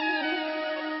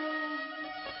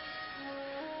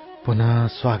पुनः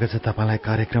स्वागत छ तपाईलाई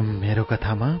कार्यक्रम मेरो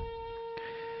कथामा।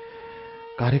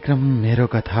 कार्यक्रम मेरो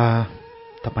कथा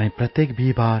तपाई प्रत्येक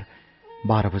बिहीबार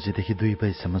 12 बजेदेखि 2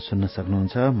 बजेसम्म सुन्न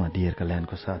सक्नुहुन्छ म डियर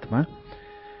कल्याणको साथमा,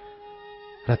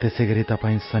 र त्यसैगरी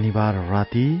तपाई शनिबार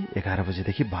राति 11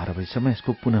 बजेदेखि 12 बजेसम्म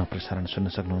यसको पुनः प्रसारण सुन्न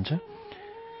सक्नुहुन्छ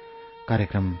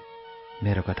कार्यक्रम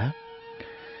मेरो कथा।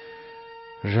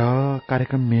 र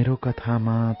कार्यक्रम मेरो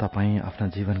कथामा तपाई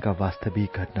आफ्ना जीवनका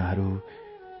वास्तविक घटनाहरू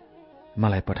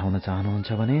मलाई पठाउन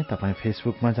चाहनुहुन्छ भने तपाई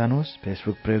फेसबुकमा जानुहोस्।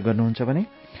 फेसबुक प्रयोग गर्नुहुन्छ भने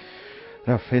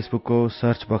र फेसबुकको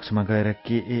सर्च बक्समा गएर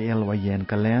KALYN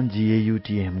कल्याण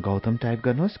GAUTM गौतम टाइप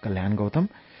गर्नुहोस्, कल्याण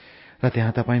गौतम, र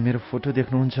त्यहाँ तपाई मेरो फोटो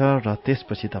देख्नुहुन्छ र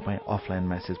त्यसपछि तपाई अफलाइन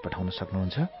मेसेज पठाउन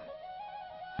सक्नुहुन्छ।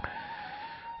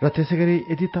 र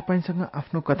त्यसैगरी यदि तपाईसँग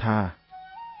आफ्नो कथा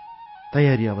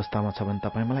तयारी अवस्थामा छ भने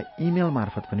तपाई मलाई इमेल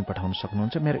मार्फत पनि पठाउन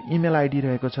सक्नुहुन्छ। मेरो इमेल आइडी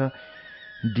रहेको छ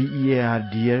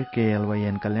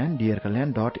DERKLYN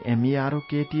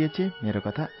मेरो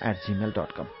कथा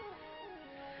 @gmail.com।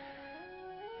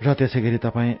 र त्यसैगरी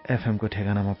तपाई FM को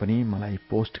ठेगानामा पनि मलाई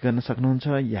पोस्ट गर्न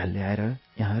सक्नुहुन्छ या ल्याएर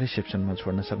यहाँ रिसेप्सनमा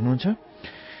छोड्न सक्नुहुन्छ।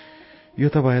 यो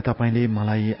त भयो तपाईले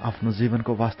मलाई आफ्नो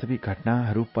जीवनको वास्तविक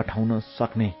घटनाहरू पठाउन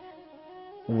सक्ने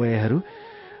वेहरू।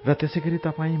 र त्यसैगरी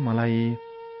तपाई मलाई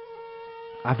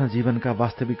आफ्ना जीवनका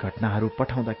वास्तविक घटनाहरू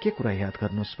पठाउँदा के कुरा याद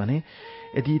गर्नुहोस् भने,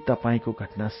 यदि तपाईको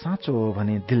घटना साँचो हो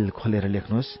भने दिल खोलेर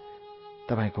लेख्नुहोस्।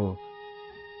 तपाईको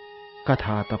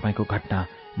कथा, तपाईको घटना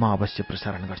म अवश्य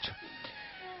प्रसारण गर्छु,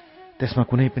 त्यसमा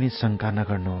कुनै पनि शंका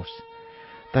नगर्नुहोस्।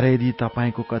 तर यदि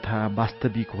तपाईको कथा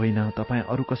वास्तविक होइन, तपाई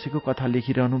अरू कसैको कथा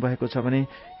लेखिरहनु भएको छ भने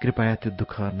कृपया त्यो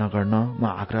दुःख नगर्न म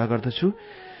आग्रह गर्दछु।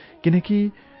 किनकि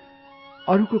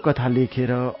अरूको कथा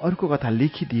लेखेर, अरूको कथा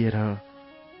लेखिदिएर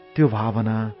त्यो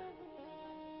भावना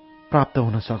प्राप्त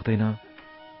हुन सक्दैन।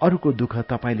 अरूको दुःख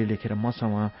तपाईले लेखेर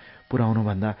मसँग पुर्याउनु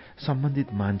भन्दा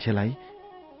सम्बन्धित मान्छेलाई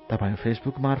तपाई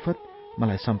फेसबुक मार्फत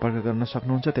मलाई सम्पर्क गर्न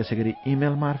सक्नुहुन्छ, त्यसैगरी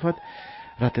इमेल मार्फत,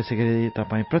 र त्यसैगरी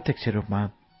तपाई प्रत्यक्ष रूपमा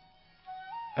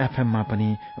एफएममा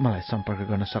पनि मलाई सम्पर्क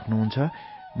गर्न सक्नुहुन्छ।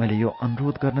 मैले यो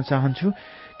अनुरोध गर्न चाहन्छु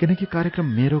किनकि कार्यक्रम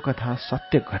मेरो कथा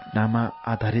सत्य घटनामा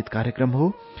आधारित कार्यक्रम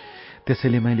हो।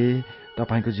 त्यसैले मैले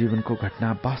तपाईको जीवनको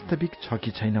घटना वास्तविक छ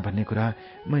कि छैन भन्ने कुरा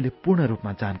मैले पूर्ण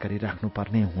रूपमा जानकारी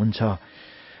राख्नुपर्ने हुन्छ।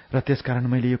 र त्यसकारण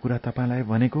मैले यो कुरा तपाईलाई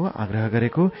भनेको, आग्रह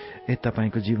गरेको,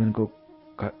 तपाईको जीवनको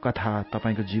कथा,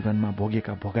 तपाईको जीवनमा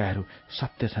भोगेका भोगाइहरू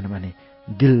सत्य छन् भने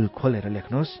दिल खोलेर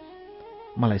लेख्नुहोस्,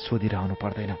 मलाई सोधिरहनु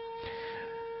पर्दैन।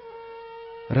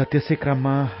 र त्यसै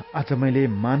क्रममा आज मैले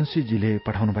मानसीजीले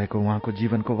पठाउनु भएको उहाँको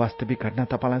जीवनको वास्तविक घटना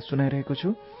तपाईलाई सुनाइरहेको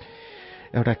छु।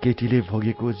 एउटा केटीले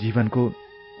भोगेको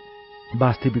जीवनको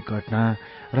वास्तविक घटना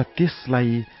र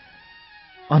त्यसलाई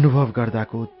अनुभव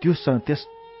गर्दाको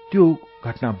त्यो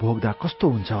घटना भोग्दा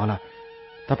कस्तो हुन्छ होला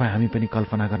तपाई हामी पनि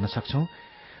कल्पना गर्न सक्छौं।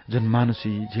 जुन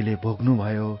मानुषीजीले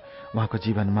भोग्नुभयो, उहाँको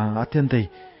जीवनमा अत्यन्तै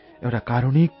एउटा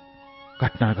कारुणिक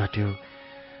घटना घट्यो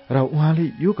र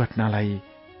उहाँले यो घटनालाई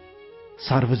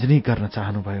सार्वजनिक गर्न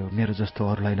चाहनुभयो। मेरो जस्तो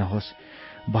अरूलाई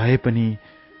नहोस्, भए पनि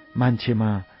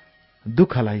मान्छेमा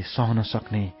दुःखलाई सहन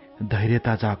सक्ने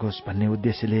धैर्यता जागोस् भन्ने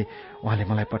उद्देश्यले उहाँले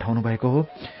मलाई पठाउनु भएको हो।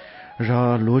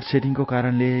 र लोड सेडिङको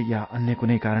कारणले या अन्य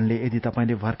कुनै कारणले यदि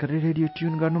तपाईले भर्खरै रेडियो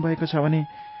ट्युन गर्नुभएको छ भने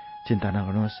चिन्ता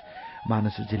नगर्नुहोस्।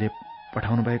 मानसजीले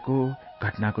पठाउनु भएको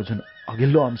घटनाको जुन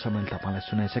अघिल्लो अंश मैले तपाईलाई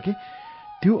सुनाइसके,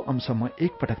 त्यो अंश म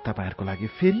एकपटक तपाईहरुको लागि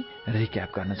फेरि रिक्याप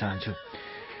गर्न चाहन्छु।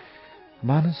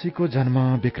 मानसीको जन्म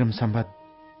विक्रम सम्वत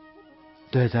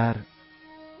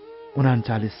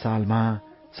 2039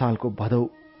 सालको भदौ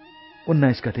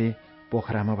 19 गते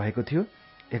पोखरामा भएको थियो।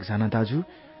 एकजना दाजु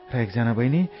र एकजना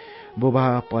बहिनी।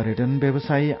 बुबा पर्यटन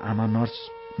व्यवसायी, आमा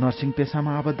नर्सिङ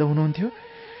पेसामा आबद्ध हुनुहुन्थ्यो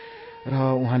र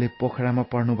उहाँले पोखरामा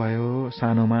पढ्नुभयो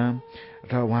सानोमा,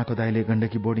 र उहाँको दाइले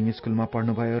गण्डकी बोर्डिङ स्कुलमा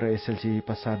पढ्नुभयो र एसएलसी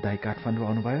पश्चात दाइ काठमाडौँ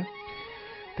आउनुभयो।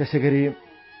 त्यसैगरी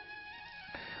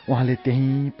उहाँले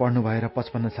त्यहीँ पढ्नुभयो र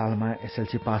 55 सालमा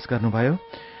एसएलसी पास गर्नुभयो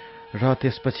र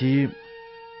त्यसपछि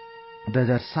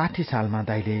 2060 सालमा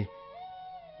दाइले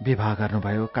विवाह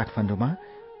गर्नुभयो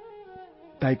काठमाडौँमा।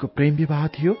 दाइको प्रेम विवाह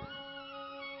थियो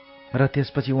र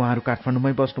त्यसपछि उहाँहरू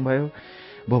काठमाडौँमै बस्नुभयो।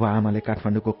 बुबा आमाले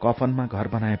काठमाडौँको कफनमा घर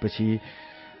बनाएपछि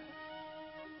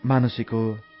मानसीको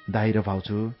दाइ र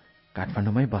भाउजू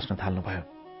काठमाडौँमै बस्न थाल्नुभयो।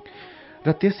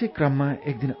 र त्यसै क्रममा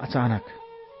एक दिन अचानक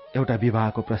एउटा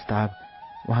विवाहको प्रस्ताव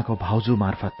उहाँको भाउजू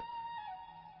मार्फत,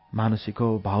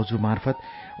 मानसीको भाउजू मार्फत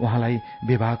उहाँलाई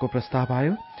विवाहको प्रस्ताव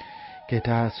आयो।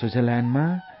 केटा स्विजरल्याण्डमा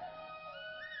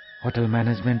होटल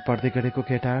म्यानेजमेन्ट पढ्दै गरेको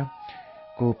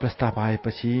केटाको प्रस्ताव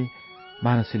आएपछि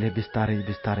मानसीले बिस्तारै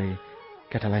बिस्तारै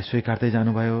केटालाई स्वीकार्दै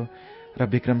जानुभयो र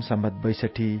विक्रम सम्वत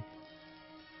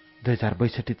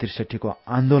 2062-63 को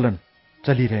आन्दोलन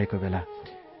चलिरहेको बेला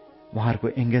उहाँहरूको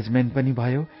एंगेजमेन्ट पनि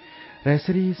भयो र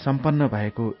यसरी सम्पन्न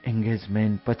भएको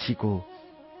एंगेजमेन्ट पछिको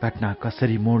घटना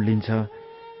कसरी मोड लिन्छ,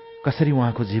 कसरी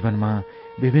उहाँको जीवनमा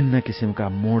विभिन्न किसिमका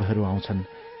मोडहरू आउँछन्।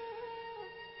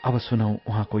 अब सुनौ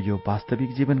उहाँको यो वास्तविक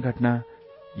जीवन घटना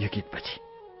यो गीतपछि।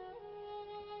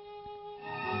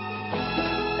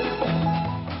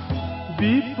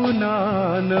 विपुना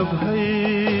नभई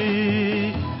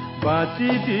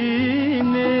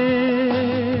बाँचिदिने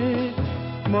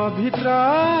म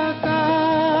भित्रका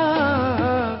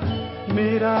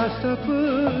मेरा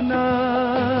सपना,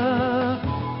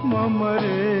 म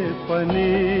मरे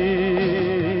पनि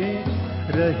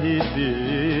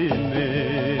रहिदिने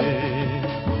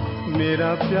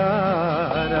मेरा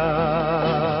प्यारा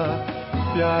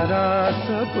प्यारा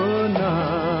सपना।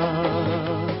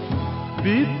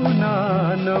 विपुना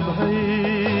नभई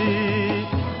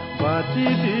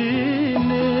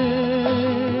बाँचिदिने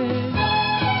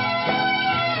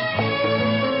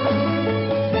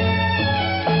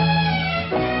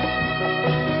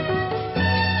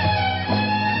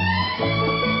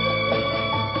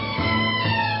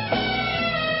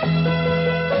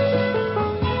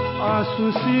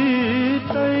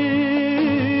आँसुसितै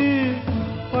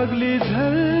पगली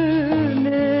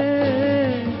झर्ने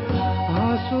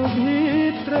हाँसो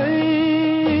भित्रै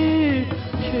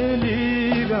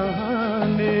खेलिरहने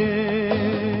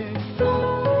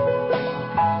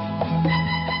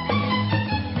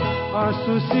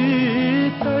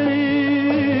आँसुसितै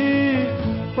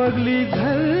पगली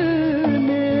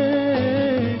झर्ने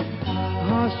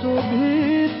हाँसो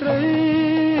भित्रै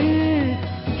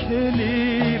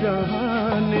खेलिरहने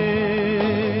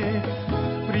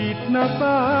प्रीत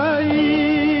नपाई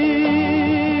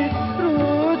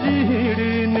रोज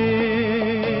हिँड्ने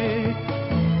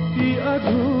ती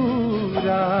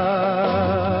अधूरा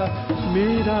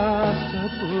मेरा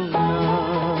सपना।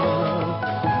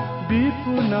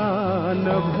 विपुना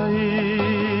नभई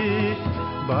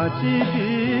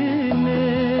बाँचिदिने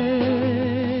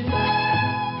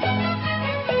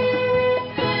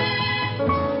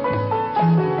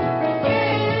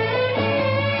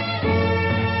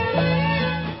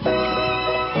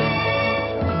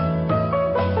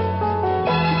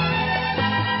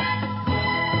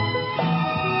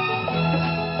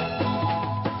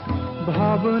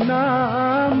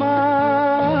भावनामा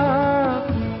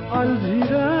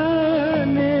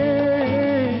अल्झिरहने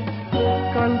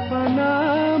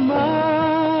कल्पनामा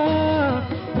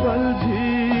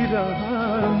बल्झिरहने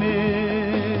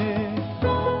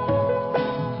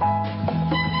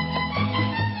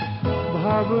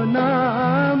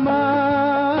भावनामा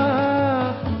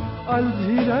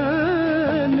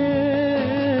अल्झिरहने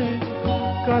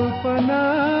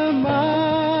कल्पनामा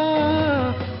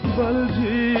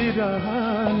बल्झिरहने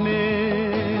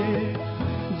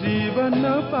जीवन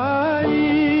नपाई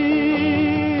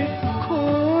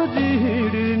खोजी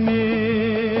हिँड्ने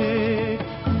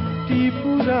ती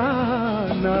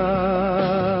पुराना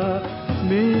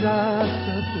मेरा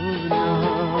सपना।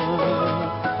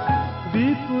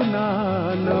 विपुना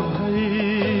नभई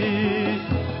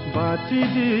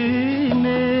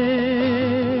बाँचिदिने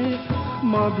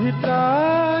म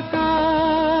भित्रका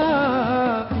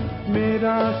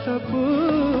मेरा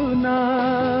सपना,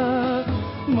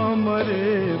 म मरे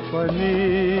पनि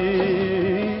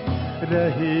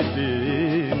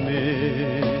रहिदिने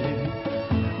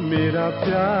मेरा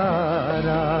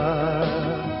प्यारा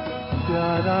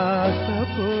प्यारा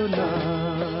सपना।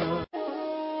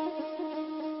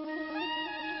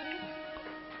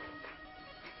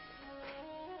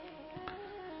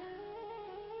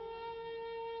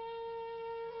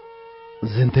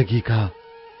 जिन्दगीका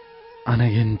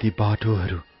अनगिन्ती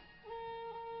बाटोहरू,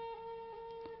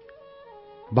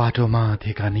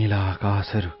 बाटोमाथिका नीला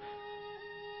आकाशहरू,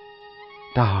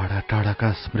 टाढा टाढाका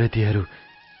स्मृतिहरू,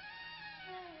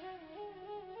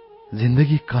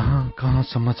 जिन्दगी कहाँ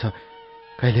कहाँसम्म छ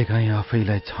कहिलेकाहीँ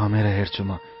आफैलाई छामेर हेर्छु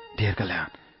म ढेर कल्याण।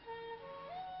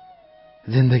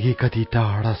 जिन्दगी कति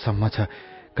टाढासम्म छ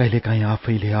कहिलेकाहीँ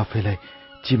आफैले आफैलाई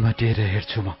चिमटेर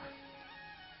हेर्छु म।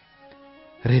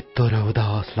 रेत्तो र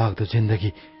उदास लाग्दो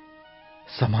जिन्दगी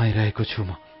समाइरहेको छु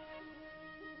म,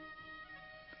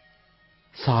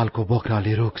 सालको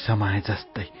बोक्राले रुख समाए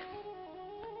जस्तै।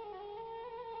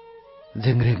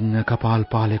 झिङ्रिङ कपाल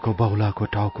पालेको बहुलाको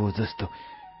टाउको जस्तो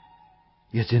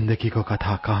यो जिन्दगीको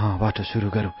कथा कहाँबाट सुरु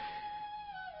गरौं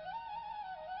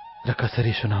र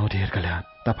कसरी सुनाऊ ढेर कल्याण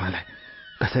तपाईलाई,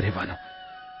 कसरी भनौं।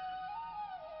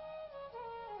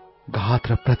 घात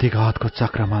र प्रतिघातको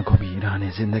चक्रमा घुमिरहने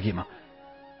जिन्दगीमा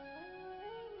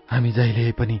हामी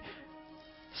जहिले पनि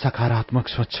सकारात्मक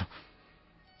सोच्छौं,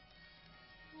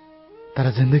 तर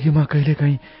जिन्दगीमा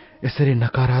कहिलेकाहीँ यसरी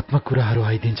नकारात्मक कुराहरू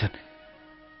आइदिन्छन्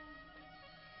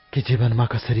कि जीवनमा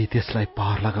कसरी त्यसलाई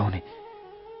पार लगाउने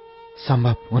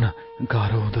सम्भव हुन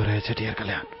गाह्रो हुँदो रहेछ डियर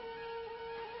कल्याण।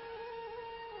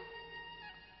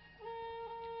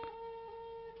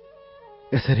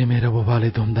 यसरी मेरो बुबाले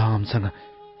धुमधामसँग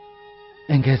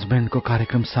एंगेजमेन्टको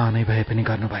कार्यक्रम सानै भए पनि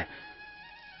गर्नुभयो।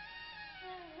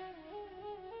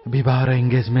 विवाह र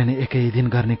एंगेजमेन्ट एकै दिन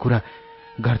गर्ने कुरा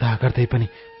गर्दा गर्दै पनि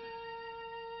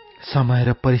समय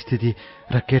र परिस्थिति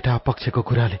र केटा पक्षको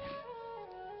कुराले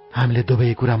हामीले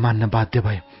दुवै कुरा मान्न बाध्य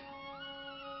भयौं।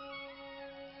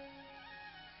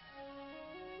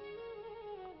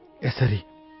 यसरी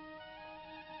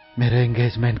मेरो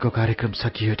एंगेजमेन्टको कार्यक्रम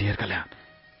सकियो डियर कल्याण।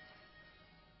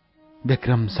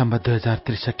 विक्रम सम्वत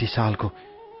 2063 सालको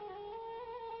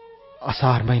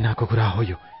असार महिनाको कुरा हो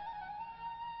यो।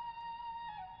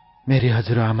 मेरी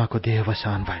हजुरआमाको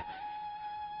देहावसान भयो।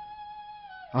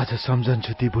 आज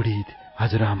सम्झन्छु ती बुढी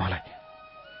हजुरआमालाई।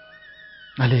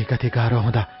 अलिकति गाह्रो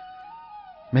हुँदा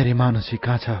मेरी मानुसी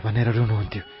कहाँ छ भनेर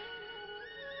रुनुहुन्थ्यो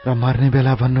र मर्ने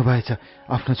बेला भन्नुभएछ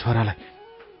आफ्नो छोरालाई,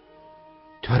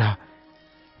 छोरा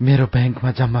मेरो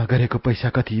ब्याङ्कमा जम्मा गरेको पैसा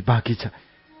कति बाँकी छ?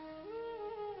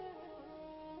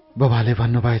 बुबाले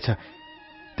भन्नुभएछ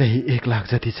त्यही 1 लाख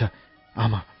जति छ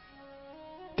आमा,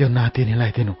 त्यो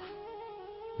नातिनीलाई दिनु।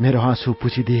 मेरो आँसु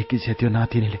पुछिदिएकी छ त्यो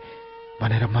नातिनीले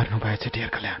भनेर मर्नुभएछ डियर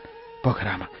कल्याण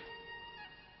पोखरामा।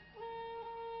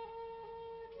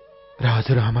 र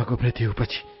हजुरआमाको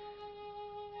मृत्युपछि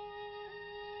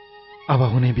अब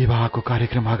हुने विवाहको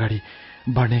कार्यक्रम अगाडि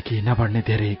बढ्ने कि नबढ्ने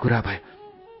धेरै कुरा भयो।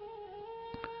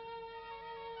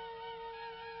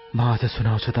 म आज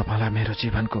सुनाउँछु तपाईँलाई मेरो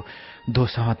जीवनको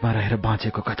दोसाहतमा रहेर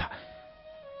बाँचेको कथा।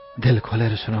 दिल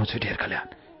खोलेर सुनाउँछु डियर कल्याण।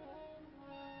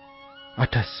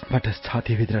 अटस मटस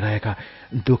छातीभित्र रहेका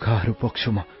दुःखहरू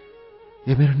पोख्छु म।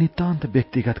 यो मेरो नितान्त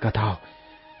व्यक्तिगत कथा हो।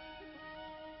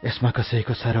 यसमा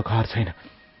कसैको सरोकार छैन,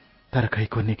 तर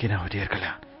खैको निकिन हो डियर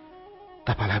कल्याण,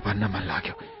 तपाईँलाई भन्न मन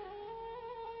लाग्यो।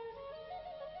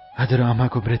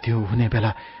 हजुरआमाको मृत्यु हुने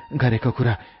बेला गरेको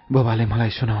कुरा बुबाले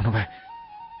मलाई सुनाउनु भयो।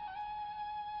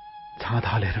 छाँद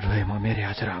हालेर रोए म मेरी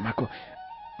हजुरआमाको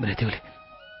मृत्युले।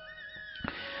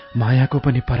 मायाको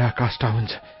पनि पराकाष्ठा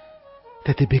हुन्छ।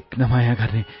 त्यति बिघ्न माया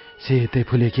गर्ने सेतै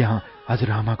फुलेकी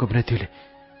हजुरआमाको मृत्युले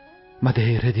म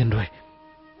धेरै दिन रोए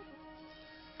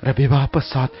र विवाह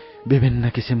पश्चात विभिन्न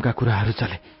किसिमका कुराहरू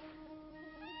चले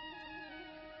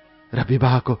र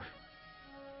विवाहको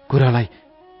कुरालाई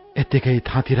यत्तिकै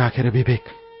थाँती राखेर विवेक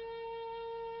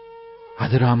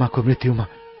हजुरआमाको मृत्युमा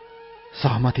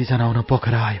सहमति जनाउन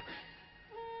पोखरा आयो।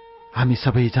 हामी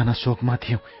सबैजना शोकमा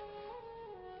थियौं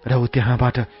र ऊ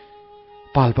त्यहाँबाट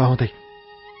पाल पाउँदै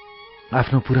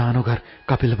आफ्नो पुरानो घर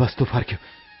कपिलवस्तु फर्क्यो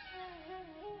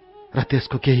र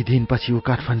त्यसको केही दिनपछि ऊ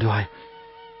काठमाडौँ आयो।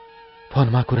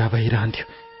 फोनमा कुरा भइरहन्थ्यो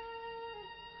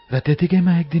र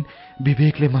त्यतिकैमा एक दिन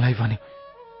विवेकले मलाई भन्यो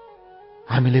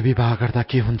हामीले विवाह गर्दा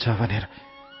के हुन्छ भनेर।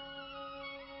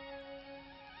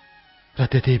 र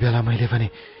त्यति बेला मैले भने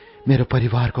मेरो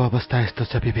परिवारको अवस्था यस्तो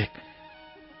छ विवेक,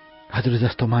 हजुर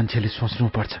जस्तो मान्छेले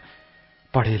सोच्नुपर्छ,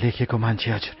 पढे लेखेको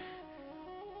मान्छे हजुर।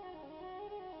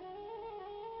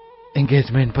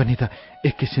 एंगेजमेन्ट पनि त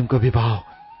एक किसिमको विवाह हो,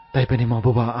 तैपनि म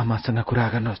बुबा आमासँग कुरा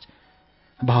गर्नुहोस्,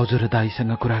 भाउजू र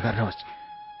दाईसँग कुरा गर्नुहोस्।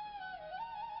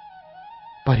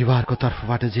 परिवारको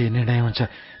तर्फबाट जे निर्णय हुन्छ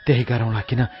त्यही गरौँला,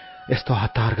 किन यस्तो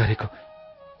हतार गरेको?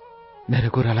 मेरो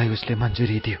कुरालाई उसले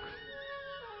मन्जुरी दियो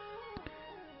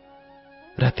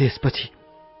र त्यसपछि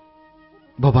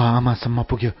बुबा आमासम्म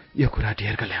पुग्यो यो कुरा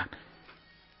डियर कल्याण।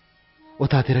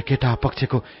 उतातिर केटा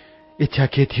पक्षको इच्छा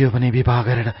के थियो भने विवाह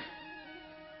गरेर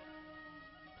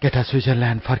केटा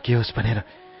स्विजरल्यान्ड फर्कियोस् भनेर,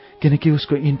 किनकि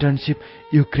उसको इन्टर्नशिप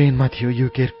युक्रेनमा थियो।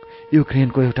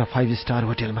 युक्रेनको एउटा 5 स्टार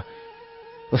होटलमा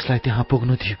उसलाई त्यहाँ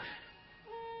पुग्नु थियो।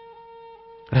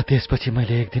 र त्यसपछि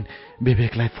मैले एक दिन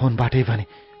विवेकलाई फोनबाटै भने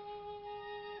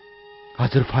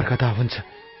हजुर फर्कदा हुन्छ,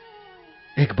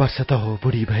 1 वर्ष त हो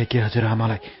बुढी भएकी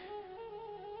हजुरआमालाई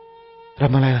र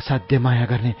मलाई असाध्य माया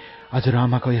गर्ने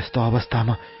हजुरआमाको यस्तो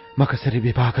अवस्थामा म कसरी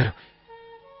विवाह गरौँ?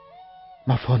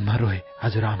 म फोनमा रोए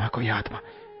हजुरआमाको यादमा।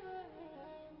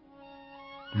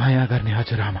 माया गर्ने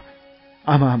हजुरआमा,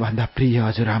 आमा भन्दा प्रिय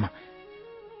हजुरआमा,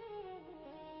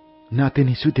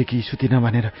 नातिनी सुते कि सुतिन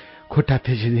भनेर खुट्टा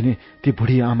थिचिदिने ती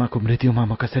बुढी आमाको मृत्युमा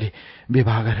म कसरी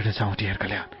विवाह गरेर जाउँ डियर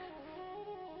कल्याण?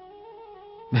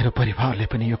 मेरो परिवारले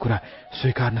पनि यो कुरा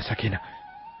स्वीकार्न सकेन।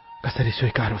 कसरी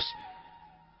स्वीकारोस्?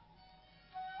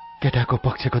 केटाको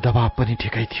पक्षको दबाव पनि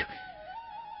ठिकै थियो,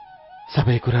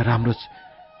 सबै कुरा राम्रो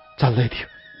चल्दै थियो।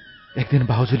 एक दिन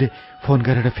भाउजूले फोन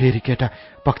गरेर फेरि केटा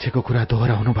पक्षको कुरा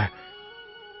दोहोऱ्याउनु भयो।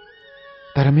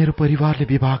 तर मेरो परिवारले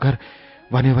विवाह गर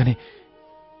भन्यो भने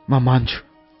म मान्छु,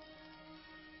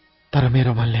 तर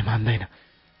मेरो मनले मान्दैन।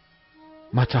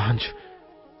 म चाहन्छु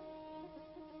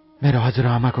मेरो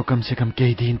हजुरआमाको कमसेकम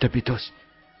केही दिन त बितोस्।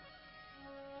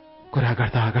 कुरा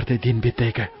गर्दा गर्दै दिन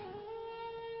बित्दै गयो।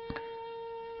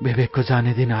 विवेकको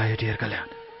जाने दिन आयो डियर कल्याण।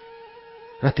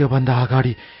 र त्योभन्दा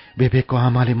अगाडि विवेकको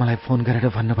आमाले मलाई फोन गरेर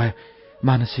भन्नुभयो,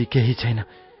 मानसी केही छैन,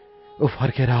 ऊ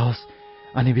फर्केर आओस्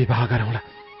अनि विवाह गरौँला।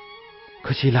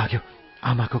 खुसी लाग्यो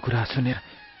आमाको कुरा सुनेर।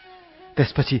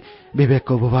 त्यसपछि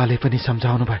विवेकको बुबाले पनि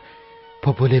सम्झाउनु भयो,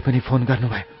 फुपूले पनि फोन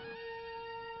गर्नुभयो,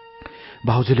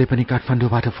 भाउजूले पनि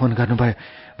काठमाडौँबाट फोन गर्नुभयो।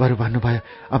 बरु भन्नुभयो,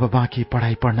 अब बाँकी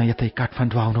पढाइ पढ्न यतै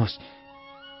काठमाडौँ आउनुहोस्,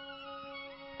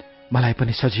 मलाई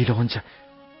पनि सजिलो हुन्छ।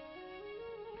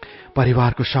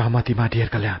 परिवारको सहमतिमा डियर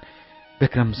कल्याण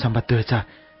विक्रम सम्वत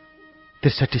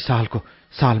 2063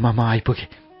 सालमा म आइपुगे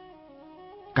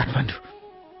काठमाडौँ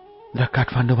र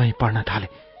काठमाडौँमै पढ्न थाले।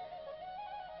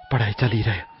 पढाइ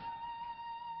चलिरह्यो।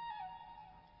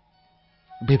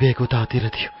 विवेक उतातिर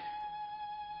थियो।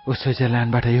 ऊ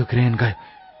स्विजरल्याण्डबाट युक्रेन गयो।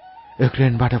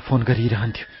 युक्रेनबाट फोन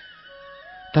गरिरहन्थ्यो।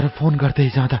 तर फोन गर्दै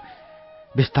जाँदा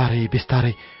बिस्तारै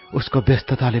बिस्तारै उसको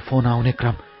व्यस्तताले फोन आउने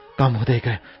क्रम कम हुँदै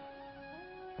गयो।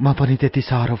 म पनि त्यति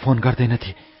साह्रो फोन गर्दैन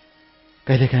थिएँ।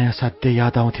 कहिलेकाहीँ असाध्यै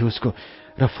याद आउँथ्यो उसको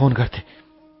र फोन गर्थे।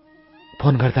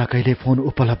 फोन गर्दा कहिले फोन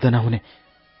उपलब्ध नहुने,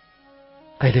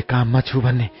 कहिले काममा छु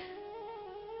भन्ने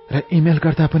र इमेल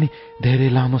गर्दा पनि धेरै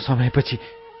लामो समयपछि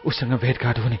उसँग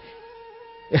भेटघाट हुने।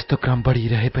 यस्तो क्रम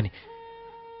बढिरहे पनि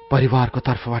परिवारको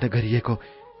तर्फबाट गरिएको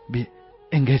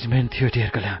एंगेजमेन्ट थियो डियर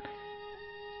कल्याण।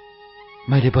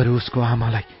 मैले बरु उसको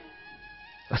आमालाई,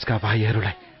 उसका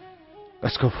भाइहरूलाई,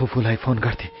 उसको फुपूलाई फोन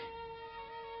गर्थे।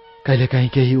 कहिलेकाहीँ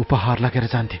केही उपहार लगेर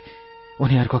जान्थे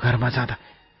उनीहरूको घरमा जाँदा।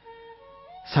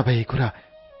 सबै कुरा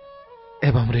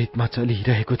एवं रितमा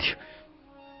चलिरहेको थियो।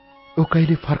 ऊ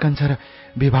कहिले फर्कन्छ र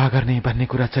विवाह गर्ने भन्ने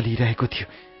कुरा चलिरहेको थियो।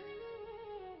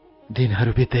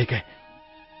 दिनहरू बित्दै गए।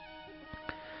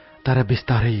 तर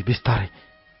बिस्तारै बिस्तारै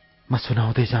म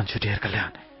सुनाउँदै जान्छु डियर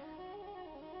कल्याण।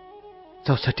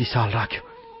 64 साल राख्यो।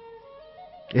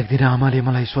 एक दिन आमाले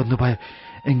मलाई सोध्नुभयो,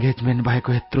 एंगेजमेन्ट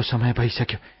भएको यत्रो समय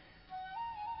भइसक्यो,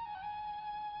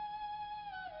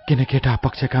 किन केटा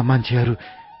पक्षका मान्छेहरू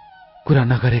कुरा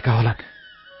नगरेका होलान्?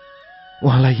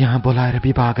 उहाँलाई यहाँ बोलाएर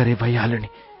विवाह गरे भइहाल्यो नि।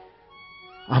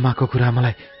 आमाको कुरा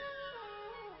मलाई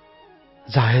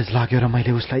जायज लाग्यो र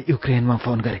मैले उसलाई युक्रेनमा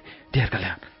फोन गरेँ डियर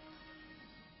कल्याण।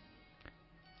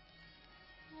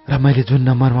 र मैले जुन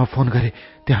नम्बरमा फोन गरेँ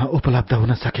त्यहाँ उपलब्ध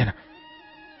हुन सकेन।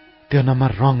 त्यो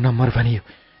नम्बर रङ नम्बर भनियो।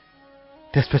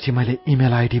 त्यसपछि मैले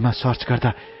इमेल आइडीमा सर्च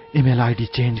गर्दा इमेल आइडी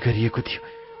चेन्ज गरिएको थियो।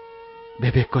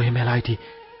 विवेकको इमेल आइडी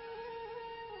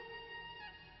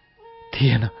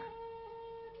थिएन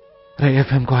र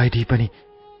एफएमको आइडी पनि,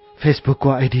 फेसबुकको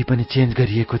आइडी पनि चेन्ज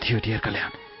गरिएको थियो डियर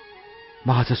कल्याण।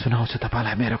 म आज सुनाउँछु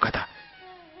तपाईलाई मेरो कथा।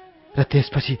 र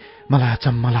त्यसपछि मलाई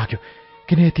अचम्म लाग्यो,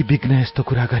 किन यति विघ्न यस्तो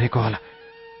कुरा गरेको होला।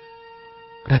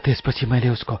 र त्यसपछि मैले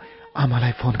उसको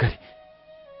आमालाई फोन गरेँ।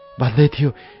 भन्दै थियो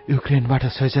युक्रेनबाट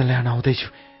स्विजरल्याण्ड आउँदैछु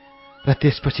र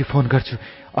त्यसपछि फोन गर्छु।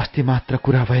 अस्ति मात्र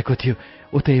कुरा भएको थियो,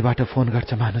 उतैबाट फोन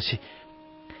गर्छ मानुसी।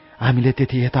 हामीले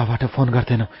त्यति यताबाट फोन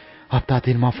गर्दैनौँ, हप्ता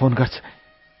दिनमा फोन गर्छ।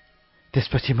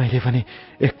 त्यसपछि मैले भने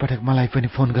एकपटक मलाई पनि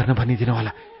फोन गर्न भनिदिनु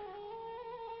होला।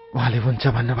 उहाँले हुन्छ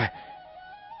भन्नुभयो।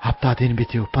 हप्ता दिन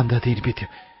बित्यो, 15 दिन बित्यो।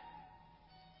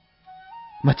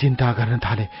 म चिन्ता गर्न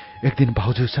थालेँ। एक दिन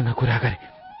भाउजूसँग कुरा गरेँ।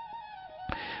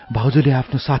 भाउजूले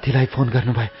आफ्नो साथीलाई फोन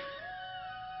गर्नुभयो,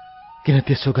 किन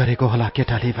त्यसो गरेको होला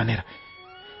केटाले भनेर।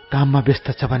 काममा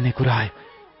व्यस्त छ भन्ने कुरा आयो।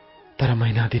 तर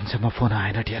महिना दिनसम्म फोन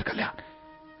आएन डियर कल्याण।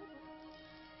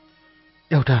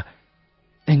 एउटा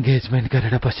एंगेजमेन्ट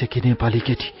गरेर बसेकी नेपाली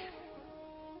केटी,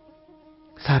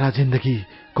 सारा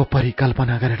जिन्दगीको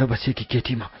परिकल्पना गरेर बसेकी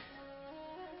केटी म।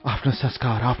 आफ्नो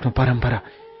संस्कार, आफ्नो परम्परा,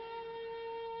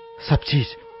 सब चिज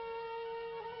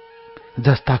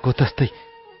जस्ताको तस्तै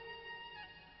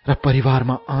र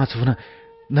परिवारमा आँच हुन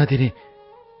नदिने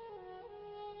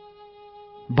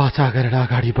बाचा गरेर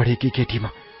अगाडि बढेकी केटी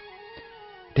म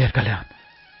डियर कल्याण।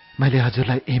 मैले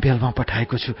हजुरलाई इमेलमा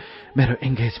पठाएको छु मेरो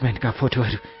एंगेजमेन्टका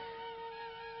फोटोहरू।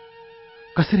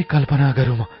 कसरी कल्पना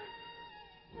गरौँ म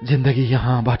जिन्दगी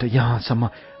यहाँबाट यहाँसम्म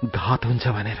घात हुन्छ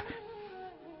भनेर।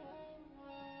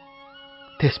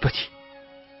 त्यसपछि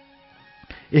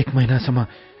 1 महिनासम्म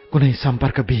कुनै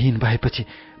सम्पर्क विहीन भएपछि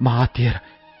म आत्तिएर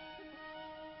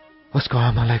उसको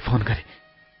आमालाई फोन गरेँ,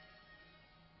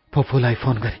 फुपूलाई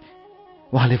फोन गरेँ।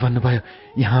 उहाँले भन्नुभयो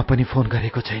यहाँ पनि फोन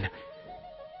गरेको छैन।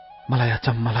 मलाई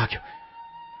अचम्म लाग्यो।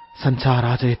 संसार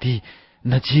आज यति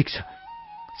नजिक छ।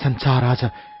 संसार आज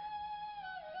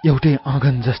एउटै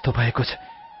आँगन जस्तो भएको छ।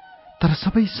 तर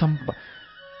सबै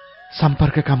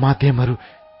सम्पर्कका माध्यमहरू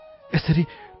यसरी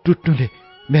टुट्नुले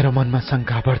मेरो मनमा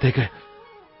शंका बढ्दै गयो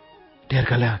डियर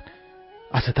कल्याण।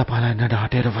 आज तपाईलाई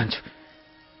नढाँटेर भन्छु,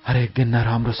 हरेक दिन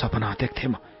नराम्रो सपना देख्थे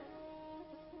म,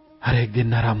 हरेक दिन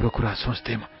नराम्रो कुरा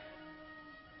सोच्थे म।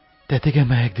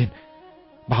 त्यतिकैमा एक दिन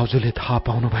भाउजूले थाहा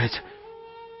पाउनु भएछ।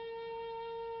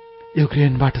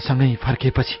 युक्रेनबाट सँगै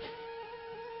फर्केपछि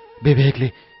विवेकले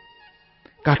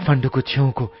काठमाडौँको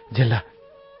छेउको जिल्ला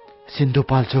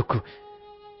सिन्धुपाल्चोकको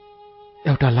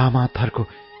एउटा लामा थरको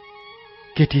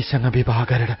केटीसँग विवाह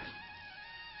गरेर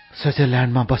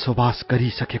स्विजरल्याण्डमा बसोबास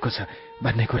गरिसकेको छ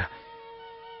भन्ने कुरा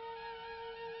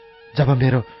जब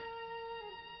मेरो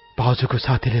भाउजूको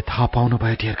साथीले थाहा पाउनु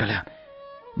भयो डियर कल्याण,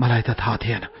 मलाई त थाहा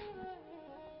थिएन,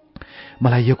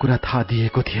 मलाई यो कुरा थाहा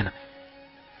दिएको थिएन।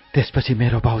 त्यसपछि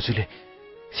मेरो भाउजूले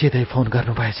सिधै फोन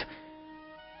गर्नुभएछ,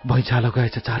 भैँचालो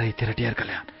गएछ चारैतिर डियर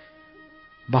कल्याण।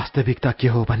 वास्तविकता के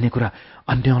हो भन्ने कुरा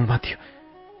अन्यलमा थियो।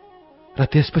 र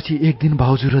त्यसपछि एक दिन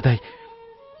भाउजू रुँदै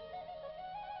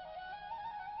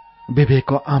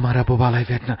विवेकको आमा र बुबालाई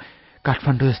भेट्न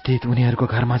काठमाडौँ स्थित उनीहरूको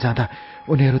घरमा जाँदा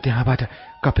उनीहरू त्यहाँबाट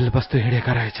कपिलवस्तु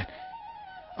हिँडेका रहेछन्।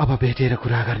 अब भेटेर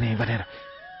कुरा गर्ने भनेर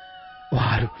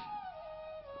उहाँहरू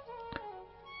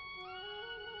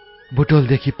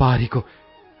बुटोलदेखि पारीको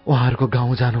उहाँहरूको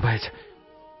गाउँ जानुभएछ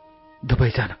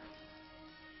दुवैजना।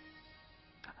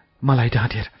 मलाई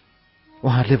ढाँटेर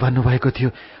उहाँहरूले भन्नुभएको थियो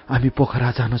हामी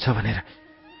पोखरा जानु छ भनेर।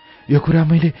 यो कुरा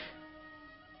मैले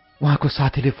उहाँको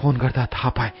साथीले फोन गर्दा थाहा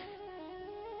पाएँ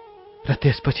र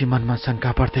त्यसपछि मनमा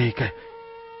शङ्का बढ्दै गयो।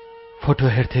 फोटो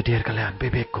हेर्थे डियर कल्याण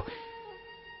विवेकको,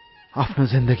 आफ्नो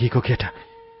जिन्दगीको केटा,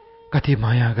 कति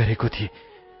माया गरेको थिए,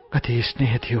 कति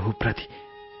स्नेह थियो उप्रति।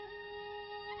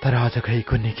 तर आज खै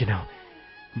कुन्नी किन हो,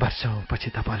 वर्षौंपछि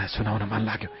तपाईलाई सुनाउन मन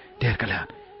लाग्यो डियर कल्याण,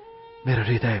 मेरो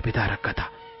हृदय विदारक कथा।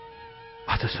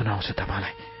 आज सुनाउँछु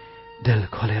तपाईलाई, दिल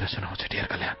खोलेर सुनाउँछु डियर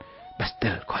कल्याण, बस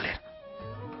दिल खोलेर।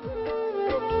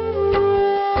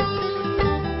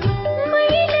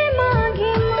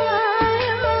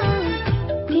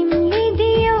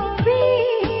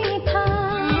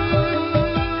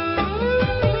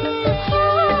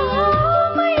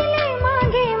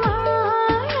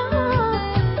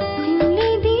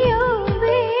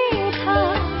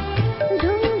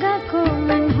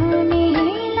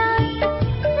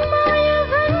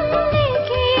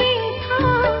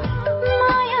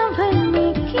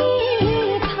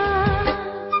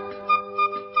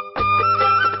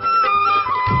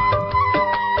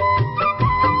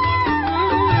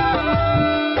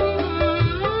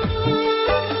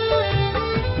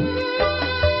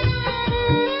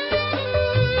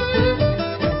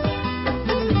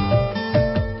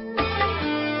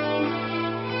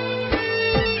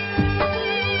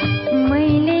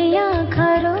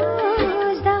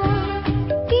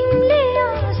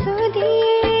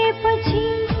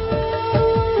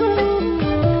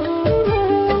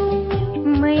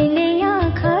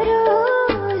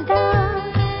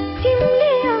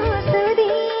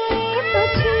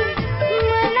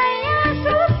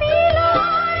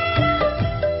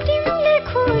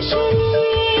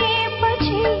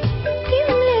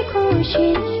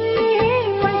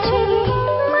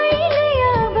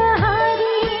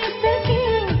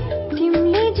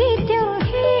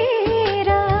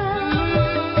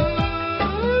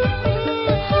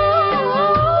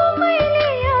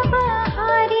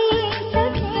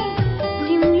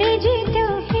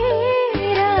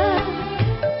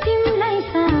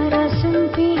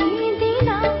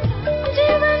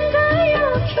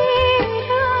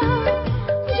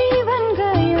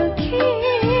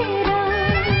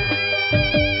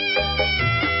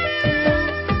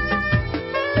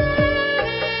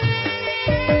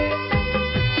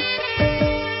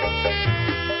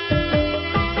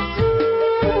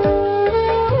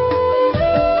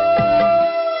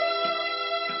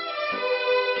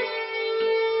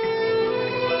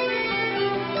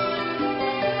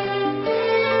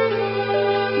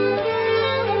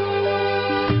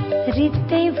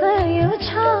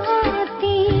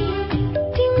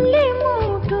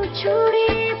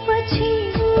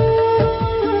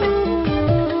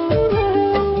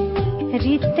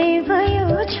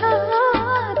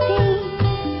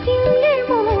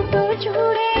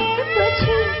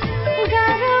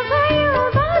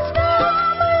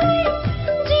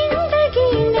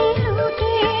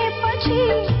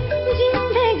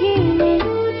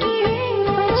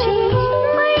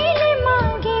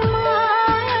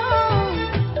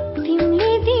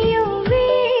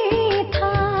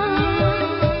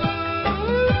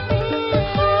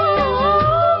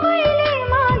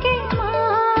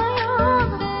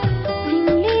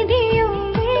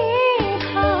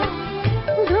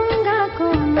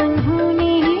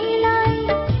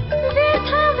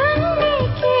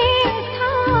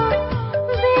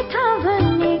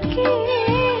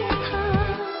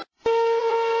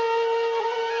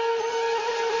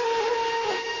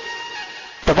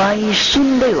 तपाई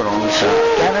सुन्दै हुनुहुन्छ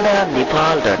क्यानाडा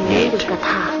नेपाल.net।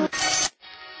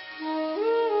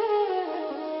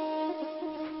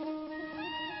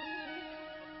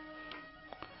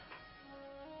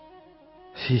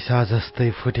 सिसा जस्तै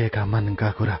फुटेका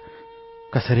मनका कुरा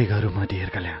कसरी गरौँ म डियर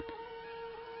कल्याण?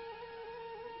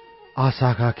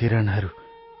 आशाका किरणहरू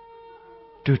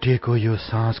टुटेको यो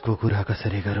साँझको कुरा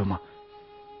कसरी गरौँ म?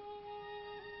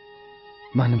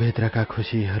 मनभित्रका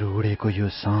खुसीहरू उडेको यो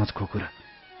साँझको कुरा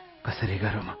कसरी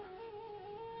गरौँ म?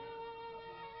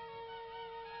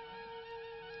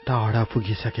 टाढा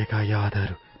पुगिसकेका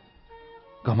यादहरू,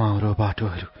 गमाउरो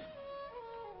बाटोहरू,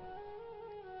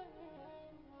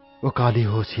 उकाली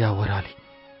होस् या ओह्राली,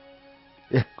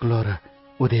 एक्लो र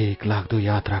उदेक लाग्दो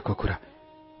यात्राको कुरा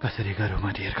कसरी गरौँ म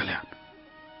डियर कल्याण?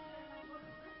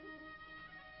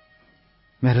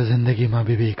 मेरो जिन्दगीमा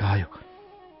विवेक आयो।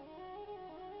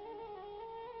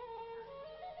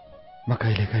 म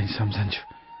कहिलेकाहीँ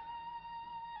सम्झन्छु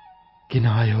किन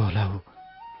आयो होला ऊ,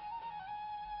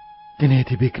 किन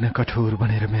यति बिघ्न कठोर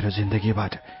बनेर मेरो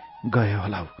जिन्दगीबाट गयो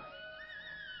होला ऊ।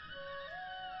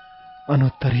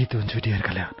 अनुत्तरित हुन्छु डियर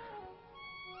कल्याण।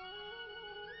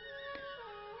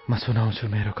 म सुनाउँछु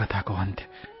मेरो कथाको अन्त्य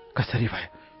कसरी भयो।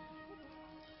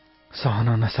 सहन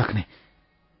नसक्ने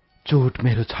चोट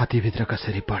मेरो छातीभित्र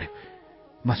कसरी पड्यो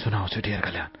म सुनाउँछु डियर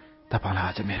कल्याण तपाईलाई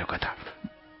आज मेरो कथा।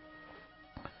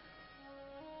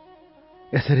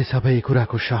 यसरी सबै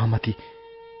कुराको सहमति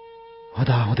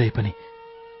हुँदाहुँदै पनि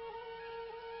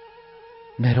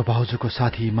मेरो भाउजूको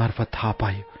साथी मार्फत थाहा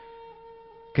पायो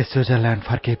कि स्विजरल्याण्ड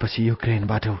फर्केपछि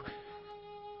युक्रेनबाट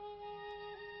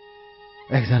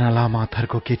एकजना लामा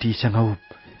थरको केटीसँग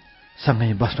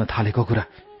सँगै बस्न थालेको कुरा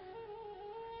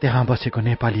त्यहाँ बसेको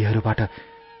नेपालीहरूबाट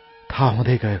थाहा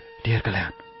हुँदै गयो डियर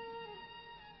कल्याण।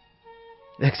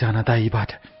 एकजना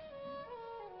दाईबाट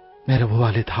मेरो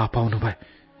बुबाले थाहा पाउनुभयो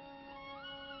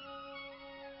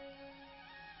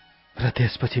र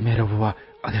त्यसपछि मेरो बुबा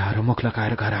अँध्यारो मुख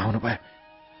लगाएर घर आउनुभयो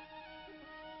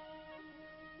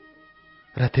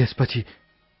र त्यसपछि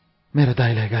मेरो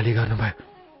दाईलाई गाली गर्नुभयो,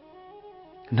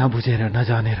 नबुझेर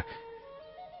नजानेर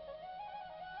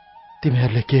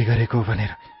तिमीहरूले के गरेको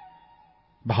भनेर।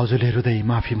 भाउजूले रुँदै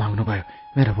माफी माग्नुभयो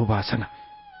मेरो बुबासँग।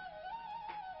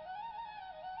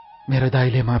 मेरो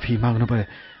दाईले माफी माग्नुभयो।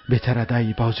 बेचारा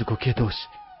दाई भाउजूको के दोष?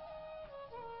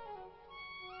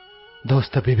 दोष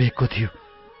त विवेकको थियो।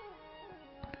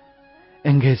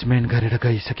 एंगेजमेन्ट गरेर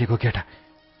गइसकेको केटा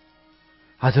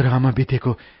हजुरआमा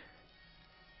बितेको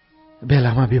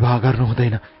बेलामा विवाह गर्नु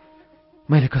हुँदैन।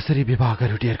 मैले कसरी विवाह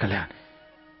गर्छु डियर कल्याण?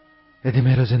 यदि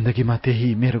मेरो जिन्दगीमा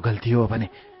त्यही मेरो गल्ती हो भने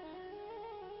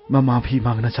म माफी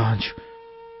माग्न चाहन्छु।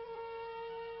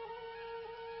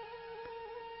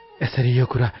 यसरी यो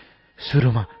कुरा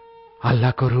सुरुमा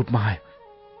हल्लाको रूपमा आयो।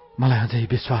 मलाई अझै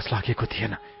विश्वास लागेको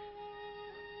थिएन।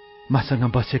 मसँग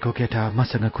बसेको केटा,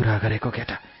 मसँग कुरा गरेको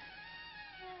केटा,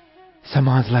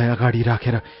 समाजलाई अगाडि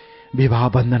राखेर विवाह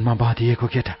बन्धनमा बाँधिएको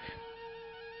केटा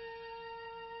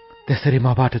त्यसरी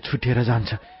मबाट छुटेर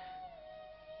जान्छ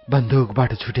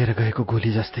बन्दुकबाट छुटेर गएको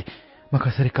गोली जस्तै म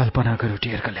कसरी कल्पना गरौँ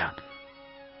डियर कल्याण?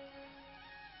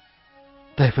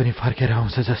 तैपनि फर्केर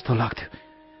आउँछ जस्तो लाग्थ्यो।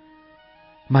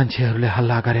 मान्छेहरूले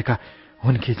हल्ला गरेका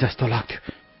हुन् कि जस्तो लाग्थ्यो।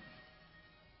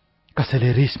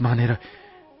 कसैले रिस मानेर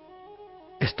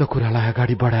यस्तो कुरालाई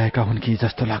अगाडि बढाएका हुन् कि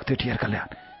जस्तो लाग्थ्यो डियर कल्याण।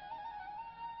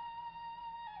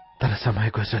 तर समय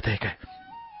गुज्रदै गयो।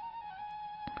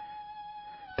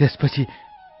 त्यसपछि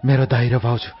मेरो दाइ र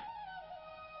भाउजू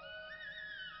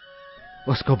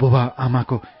उसको बुबा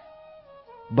आमाको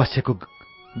बसेको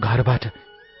घरबाट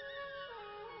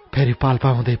फेरि पाल्पा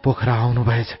हुँदै पोखरा आउनु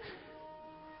भएछ।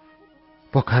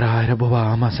 पोखरा आएर बुबा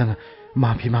आमासँग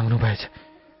माफी माग्नु भएछ।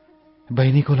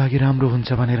 बहिनीको लागि राम्रो हुन्छ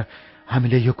भनेर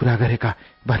हामीले यो कुरा गरेका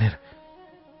भनेर।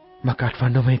 म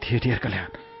काठमाडौँमै थिएँ डियर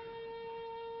कल्याण।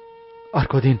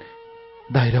 अर्को दिन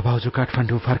दाइ र भाउजू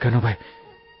काठमाडौँ फर्कनु भए।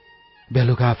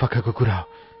 बेलुका पखको कुरा हो।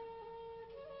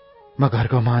 म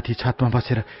घरको माथि छतमा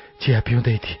बसेर चिया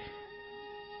पिउँदै थिएँ।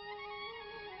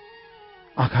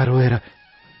 आँखा रोएर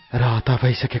राता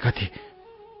भइसकेका थिए।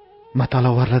 म तल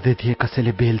ओर्लदै थिएँ।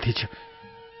 कसैले बेल थिच्यो।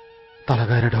 तल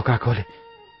गएर ढोका खोले।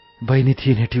 बहिनी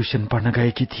थिएन, ट्युसन पढ्न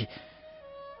गएकी थिए।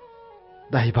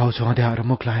 दाइ भाउजू अँध्यारो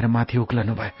मुख लाएर माथि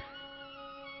उक्लनु भयो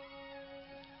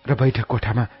र बैठक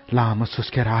कोठामा लामो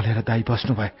सुस्केर हालेर दाइ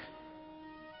बस्नुभयो।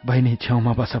 बहिनी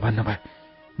छेउमा बस भन्नुभयो।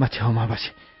 म छेउमा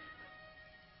बसेँ।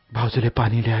 भाउजूले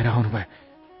पानी ल्याएर आउनुभयो।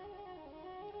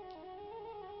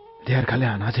 डियर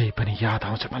कल्याण अझै पनि याद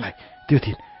आउँछ मलाई त्यो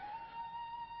दिन।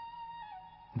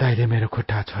 दाइले मेरो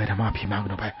खुट्टा छोएर माफी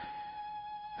माग्नुभयो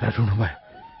र रुनुभयो।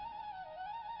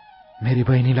 मेरी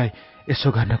बहिनीलाई यसो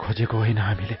गर्न खोजेको होइन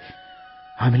हामीले।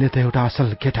 हामीले त एउटा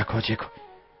असल केटा खोजेको।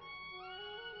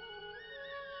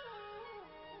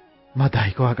 म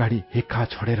दाईको अगाडि हिक्का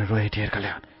छोडेर रोए ढेर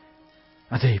कल्याण।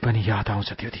 अझै पनि याद आउँछ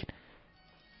त्यो दिन।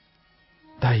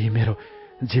 दाई मेरो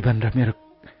जीवन र मेरो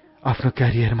आफ्नो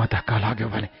क्यारियरमा धक्का लाग्यो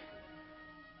भने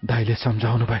दाईले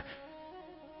सम्झाउनु भयो,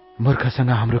 मूर्खसँग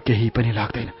हाम्रो केही पनि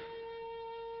लाग्दैन।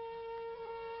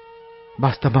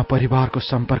 वास्तवमा परिवारको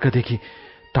सम्पर्कदेखि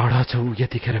टाढा छ ऊ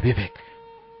यतिखेर विवेक।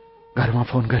 घरमा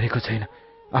फोन गरेको छैन,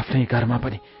 आफ्नै घरमा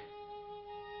पनि।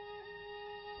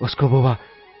 उसको बुबा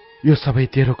यो सबै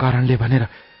तेरो कारणले भनेर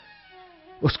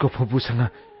उसको फुपूसँग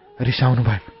रिसाउनु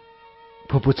भयो।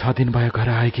 फुपू 6 दिन भयो घर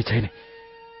आएकी छैन।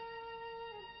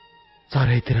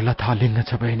 चारैतिर लथालिङ्ग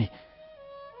छ बहिनी।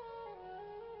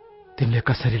 तिमीले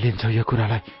कसरी लिन्छौ यो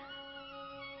कुरालाई?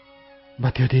 म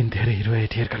त्यो दिन धेरै रोए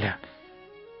ढेर कल्याण।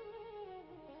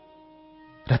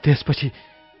 र त्यसपछि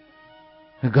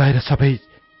गएर सबै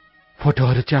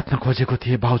फोटोहरू च्यात्न खोजेको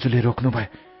थिए, बाउजूले रोक्नुभयो।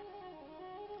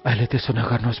 अहिले त्यसो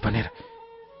नगर्नुहोस् भनेर।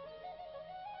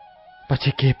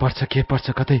 पछि के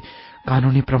पर्छ कतै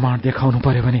कानुनी प्रमाण देखाउनु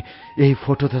पर्यो भने यही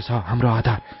फोटो त छ हाम्रो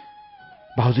आधार।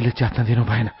 बाउजूले च्यात्न दिनु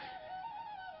भएन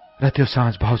र त्यो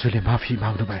साँझ बाउजूले माफी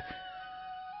माग्नु भयो।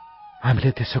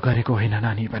 हामीले त्यसो गरेको होइन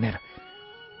नानी भनेर।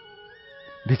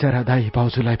 बिचरा दाई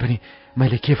बाउजूलाई पनि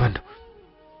मैले के भन्नु,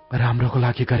 राम्रोको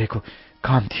लागि गरेको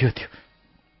काम थियो त्यो।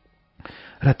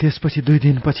 र त्यसपछि 2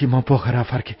 दिनपछि म पोखरा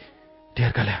फर्के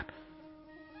ढेर कल्याण।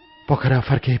 पोखरा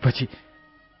फर्किएपछि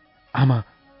आमा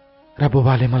र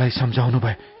बुबाले मलाई सम्झाउनु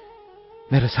भयो।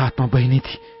 मेरो साथमा बहिनी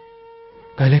थिए।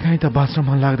 कहिलेकाहीँ त बाँच्न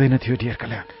मन लाग्दैन थियो ढेर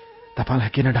कल्याण। तपाईँलाई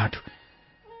किन डाँटु?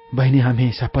 बहिनी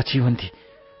हमेसा पछि हुन्थे।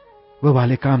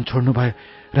 बुबाले काम छोड्नु भयो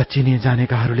र चिने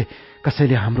जानेकाहरूले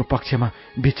कसैले हाम्रो पक्षमा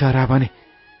विचारा भने,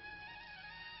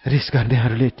 रिस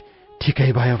गर्नेहरूले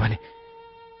ठिकै भयो भने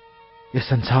यो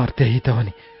संसार त्यही त हो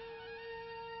नि।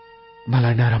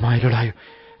 मलाई नरमाइलो लाग्यो।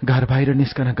 घर बाहिर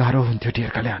निस्कन गाह्रो हुन्थ्यो ढेर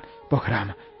कल्याण।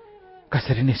 पोखरामा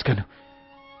कसरी निस्कनु?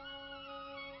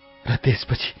 र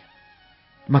त्यसपछि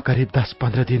म करिब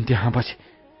 10-15 दिन त्यहाँ बसेँ।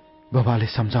 बुबाले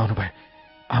सम्झाउनु भयो,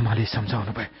 आमाले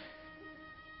सम्झाउनु भयो।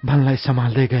 मनलाई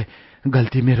सम्हाल्दै गए।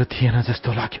 गल्ती मेरो थिएन जस्तो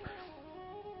लाग्यो।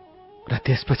 र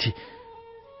त्यसपछि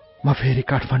म फेरि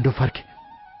काठमाडौँ फर्केँ।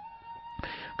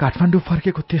 काठमाडौँ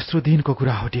फर्केको तेस्रो दिनको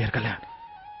कुरा हो ढेर कल्याण।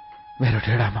 मेरो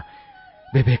ढेडामा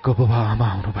विवेकको बुबा आमा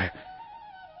आउनुभयो।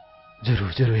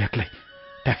 जुरु एक्लै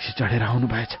ट्याक्सी चढेर आउनु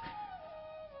भएछ।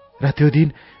 र त्यो दिन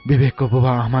विवेकको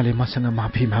बुबा आमाले मसँग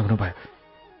माफी माग्नु भयो।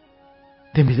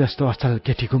 तिमी जस्तो असल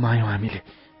केटी गुमायौँ हामीले।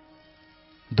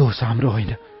 दोष हाम्रो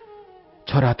होइन।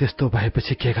 छोरा त्यस्तो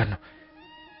भएपछि के गर्नु?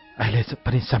 अहिले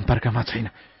पनि सम्पर्कमा छैन।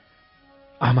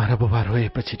 आमा र बुबा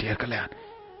रोएपछि ढेर कल्याण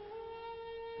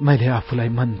मैले आफूलाई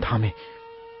मन थामे।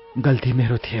 गल्ती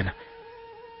मेरो थिएन।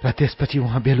 र त्यसपछि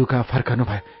उहाँ बेलुका फर्कनु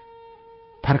भयो।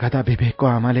 फर्कदा विवेकको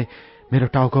आमाले मेरो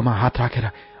टाउकोमा हात राखेर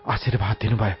आशीर्वाद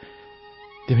दिनुभयो।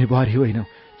 तिमी बुहारी होइनौ,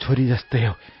 छोरी जस्तै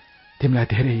हो। तिमीलाई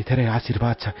धेरै धेरै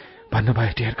आशीर्वाद छ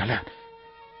भन्नुभयो ढेर कल्याण।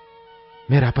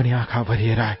 मेरा पनि आँखा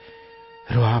भरिएर आए।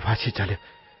 रुवाभासी चल्यो।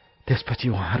 त्यसपछि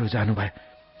उहाँहरू जानुभयो।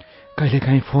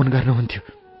 कहिलेकाहीँ फोन गर्नुहुन्थ्यो।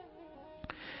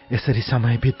 यसरी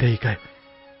समय बित्दै गयो।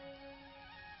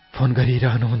 फोन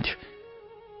गरिरहनुहुन्थ्यो।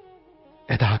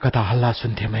 यता कता हल्ला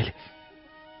सुन्थेँ मैले।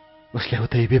 उसले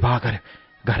उतै विवाह गर्यो,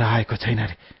 घर आएको छैन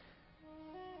रे।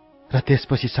 र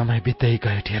त्यसपछि समय बित्दै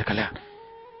गयो ढेर कल्याण।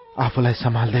 आफूलाई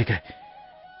सम्हाल्दै गए।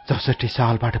 64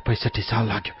 सालबाट 65 साल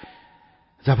लाग्यो।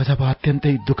 जब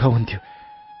अत्यन्तै दुःख हुन्थ्यो,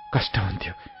 कष्ट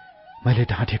हुन्थ्यो, मैले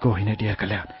ढाँटेको होइन ढेर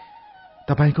कल्याण।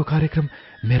 तपाईँको कार्यक्रम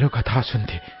मेरो कथा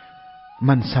सुन्थे।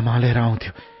 मन सम्हालेर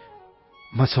आउँथ्यो।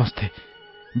 म सोच्थे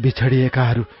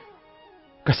बिछडिएकाहरू,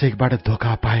 कसैबाट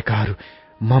धोका पाएकाहरू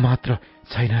म मात्र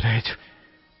छैन रहेछु।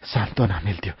 सान्त्वना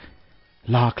मिल्थ्यो।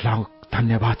 लाख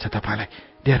धन्यवाद छ तपाईँलाई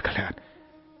ढेर कल्याण।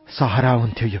 सहारा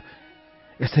हुन्थ्यो यो।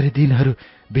 यसरी दिनहरू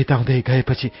बिताउँदै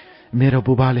गएपछि मेरो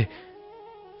बुबाले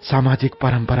सामाजिक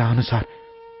परम्परा अनुसार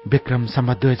विक्रम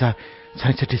सम्वत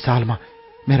 2066 सालमा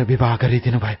मेरो विवाह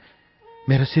गरिदिनु भयो।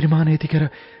 मेरो श्रीमान यतिखेर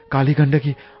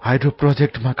कालीगण्डकी हाइड्रो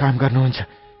प्रोजेक्टमा काम गर्नुहुन्छ।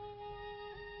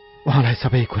 उहाँलाई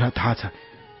सबै कुरा थाहा छ।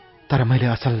 तर मैले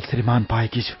असल श्रीमान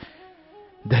पाएकी छु।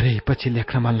 धेरै पछि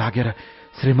लेख्न मन लागेर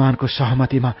श्रीमानको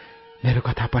सहमतिमा मेरो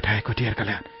कथा पठाएको ढेर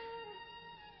कल्याण।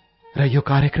 र यो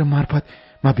कार्यक्रम मार्फत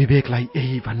म विवेकलाई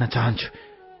यही भन्न चाहन्छु।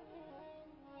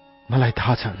 मलाई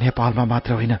थाहा छ नेपालमा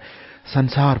मात्र होइन,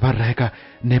 संसारभर रहेका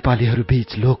नेपालीहरू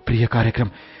बीच लोकप्रिय कार्यक्रम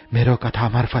मेरो कथा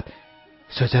मार्फत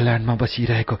स्विजरल्याण्डमा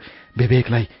बसिरहेको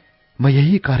विवेकलाई म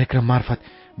यही कार्यक्रम मार्फत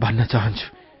भन्न चाहन्छु।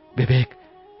 विवेक,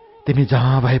 तिमी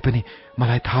जहाँ भए पनि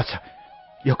मलाई थाहा छ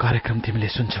यो कार्यक्रम तिमीले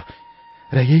सुन्छौ।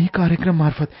 र यही कार्यक्रम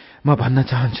मार्फत म भन्न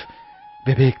चाहन्छु,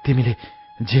 विवेक, तिमीले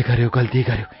जे गर्यो गल्ती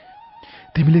गर्यो।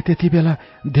 तिमीले त्यति बेला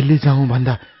दिल्ली जाउँ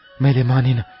भन्दा मैले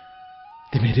मानिन।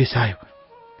 तिमी रिसायो।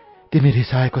 तिमी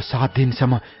रिसाएको 7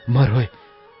 दिनसम्म म रोए।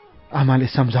 आमाले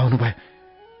सम्झाउनु भयो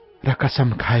र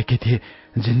कसम खाएकी थिए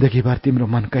जिन्दगीभर तिम्रो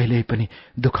मन कहिल्यै पनि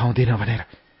दुखाउँदिन भनेर।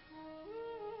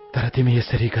 तर तिमी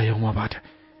यसरी गयौ मबाट।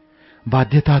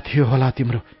 बाध्यता थियो होला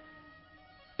तिम्रो।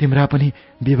 तिम्रा पनि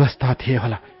व्यवस्था थिए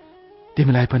होला।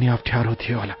 तिमीलाई पनि अप्ठ्यारो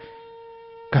थियो होला।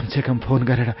 कमसेकम फोन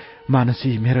गरेर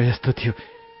मानसी मेरो यस्तो थियो,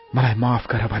 मलाई माफ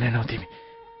गर भनेनौ तिमी।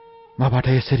 मबाट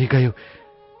यसरी गयो,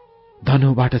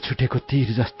 धनुबाट छुटेको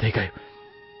तीर जस्तै गयो।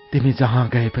 तिमी जहाँ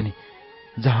गए पनि,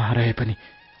 जहाँ रहे पनि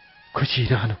खुसी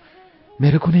रहनु।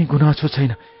 मेरो कुनै गुनासो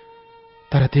छैन।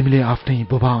 तर तिमीले आफ्नै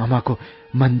बुबा आमाको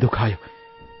मन दुखायो,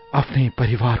 आफ्नै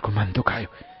परिवारको मन दुखायो।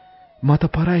 म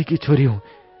त पराएकी छोरी हुँ,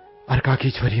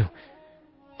 अर्काकी छोरी हुँ।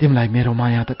 तिमीलाई मेरो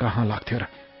माया त कहाँ लाग्थ्यो र?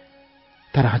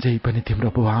 तर अझै पनि तिम्रो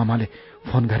बुबा आमाले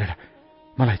फोन गरेर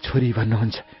मलाई छोरी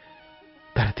भन्नुहुन्छ।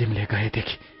 तर तिमीले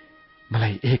गएदेखि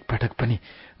मलाई एक पटक पनि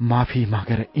माफी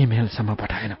मागेर इमेलसम्म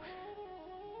पठाएनौ।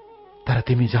 तर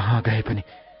तिमी जहाँ गए पनि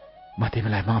म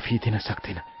तिमीलाई माफी दिन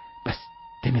सक्दिन। बस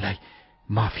तिमीलाई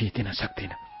माफी दिन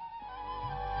सक्दिन।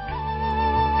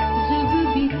 जुग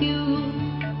बित्यो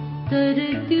तर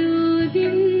त्यो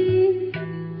दिन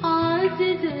आज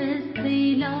जस्तै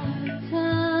लाग्छ।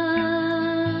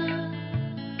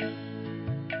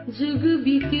 जुग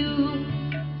बित्यो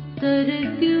तर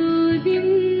त्यो दिन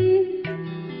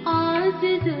आज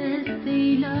जस्तै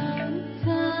लाग्छ।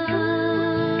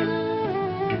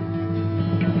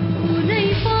 कुनै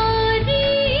पनि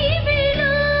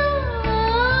बेला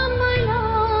मलाई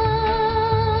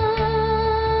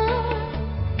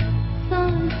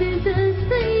साँझ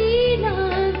जस्तै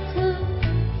लाग्छ,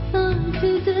 साँझ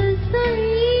जस्तै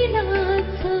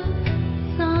लाग्छ,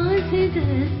 साँझ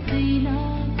जस्तै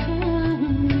लाग्छ।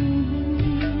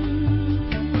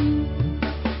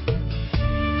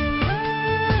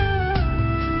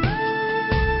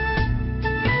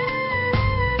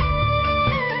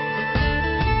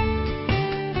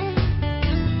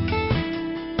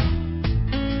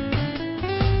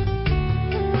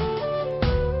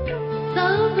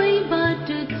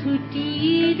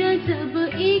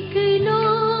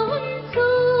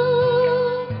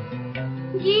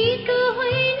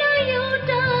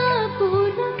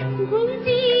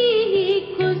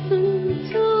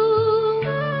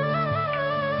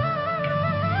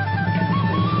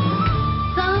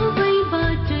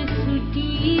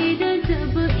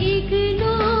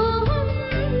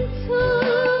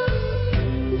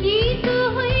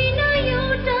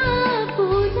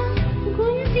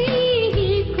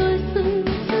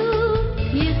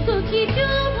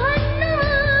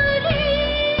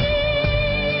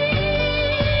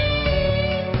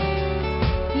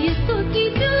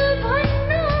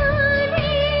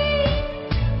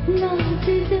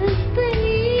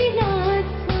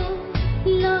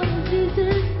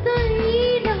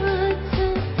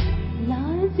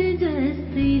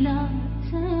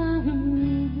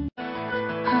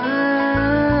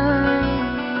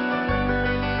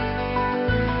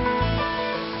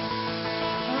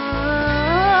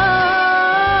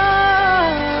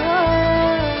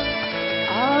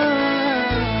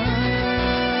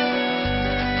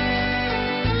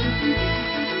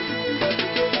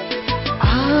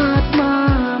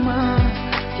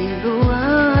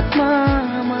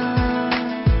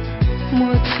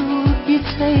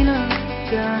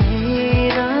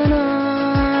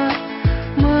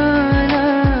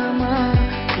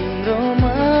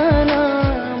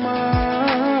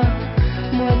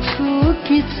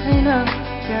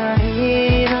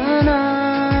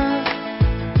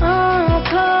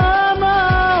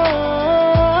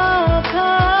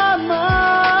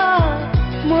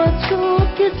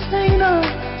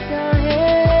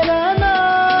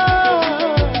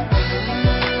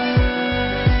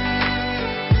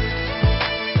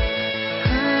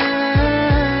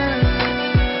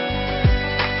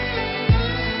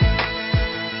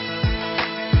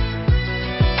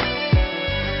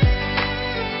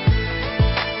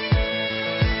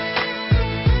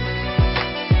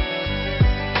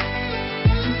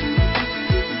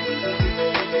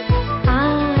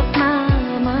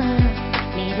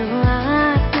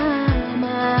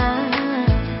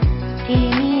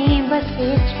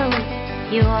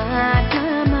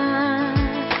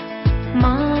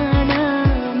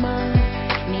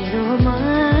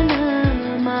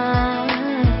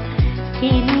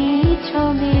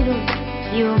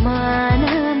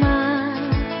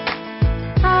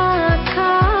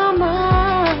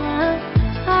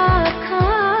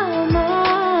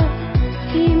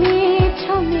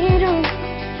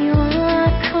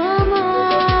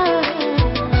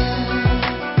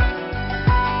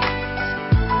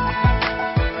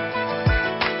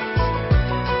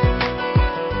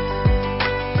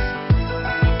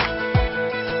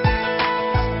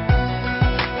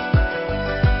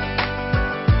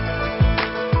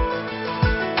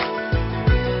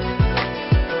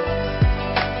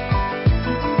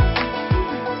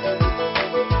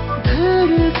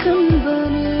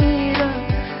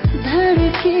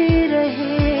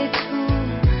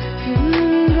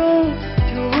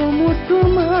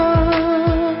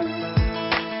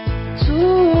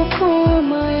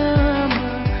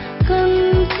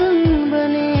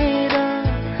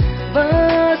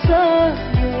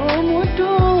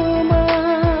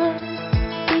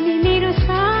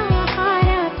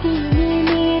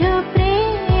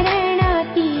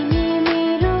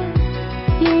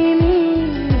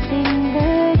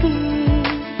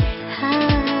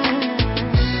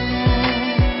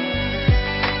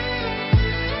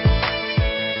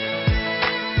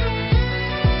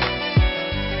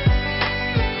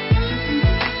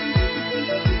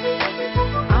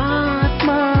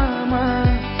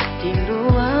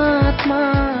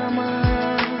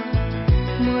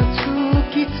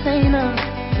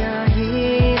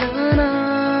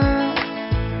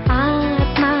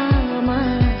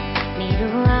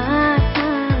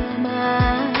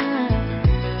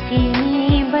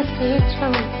 बसेछौ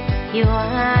यो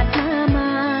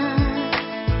आत्मामा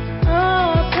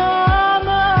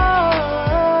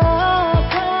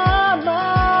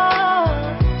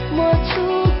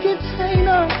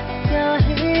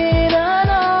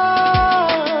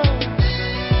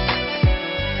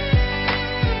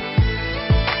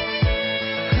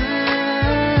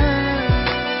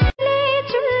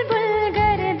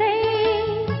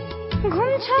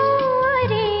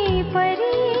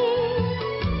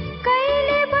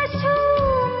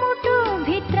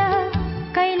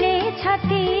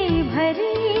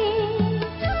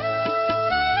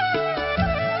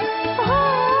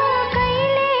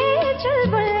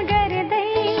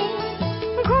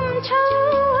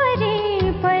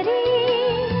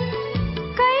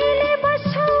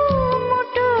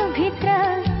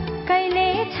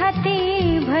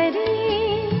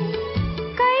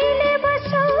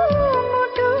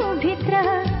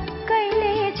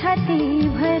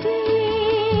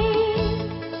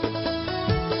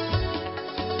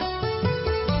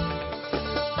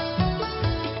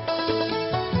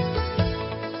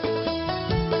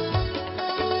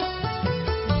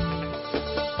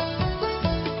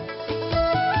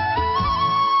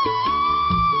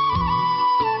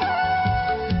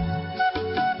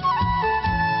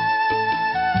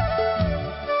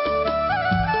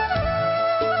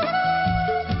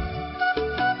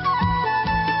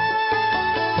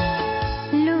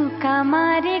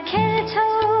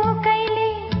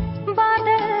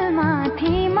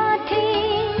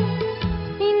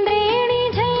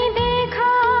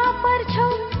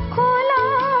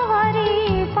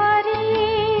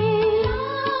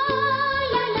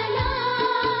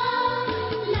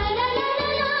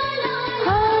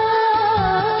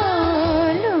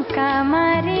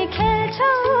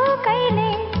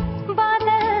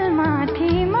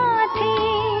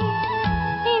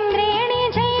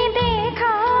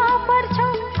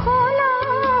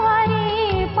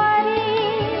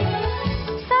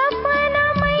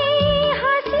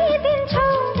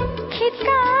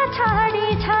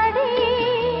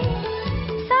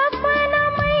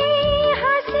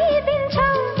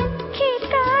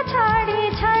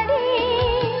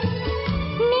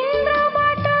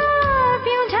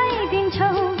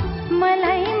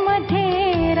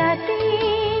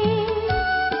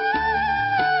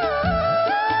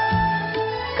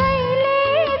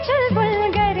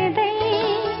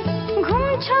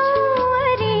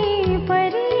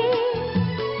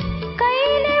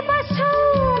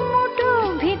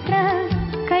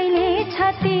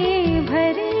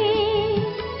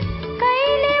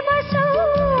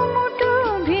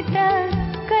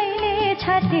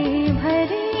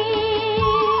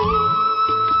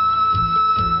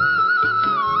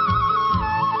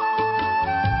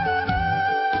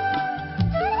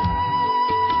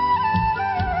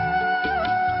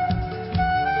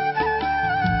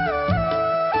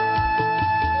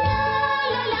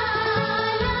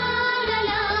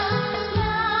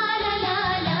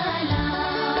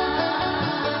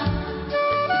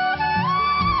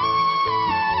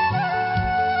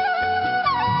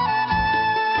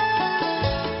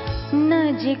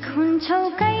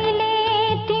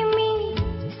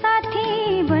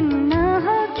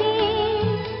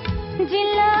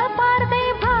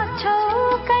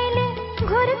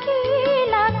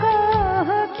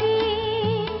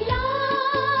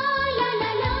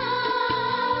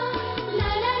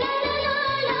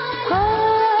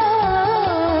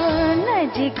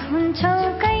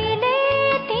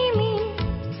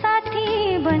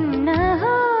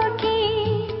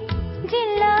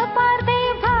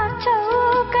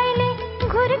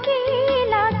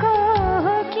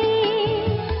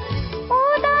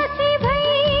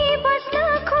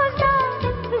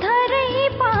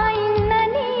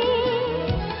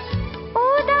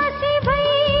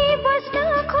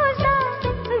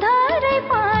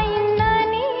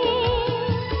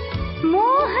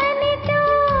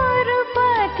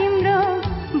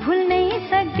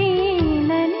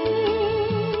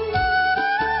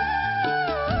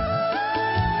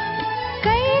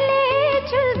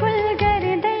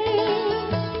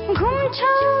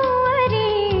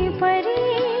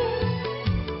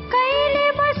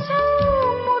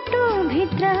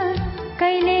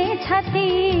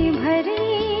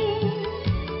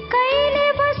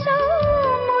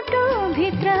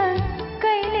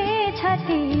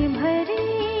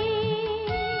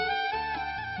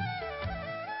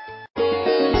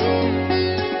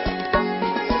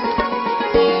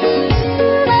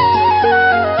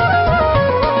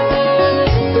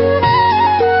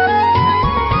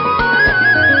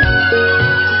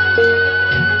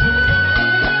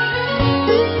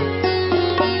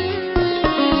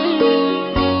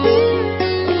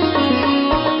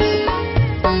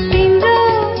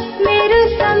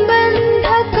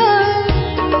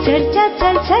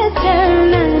चल्छ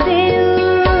चल्न देऊ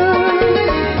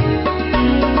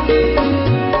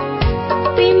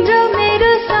तिम्रो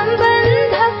मेरो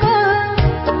सम्बन्धको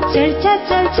चर्चा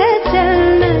चल्छ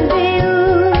चल्न देऊ